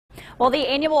Well, the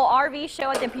annual RV show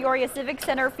at the Peoria Civic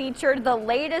Center featured the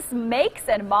latest makes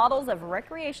and models of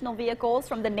recreational vehicles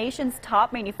from the nation's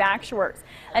top manufacturers.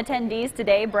 Attendees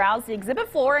today browsed the exhibit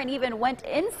floor and even went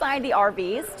inside the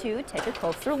RVs to take a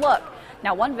closer look.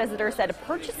 Now, one visitor said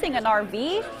purchasing an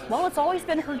RV, well, it's always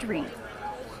been her dream.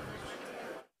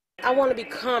 I want to be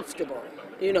comfortable,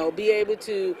 be able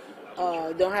to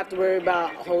don't have to worry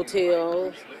about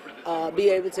hotels, be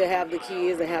able to have the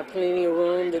kids and have plenty of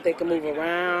room that they can move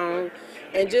around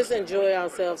and just enjoy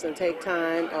ourselves and take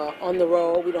time on the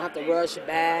road. We don't have to rush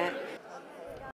back.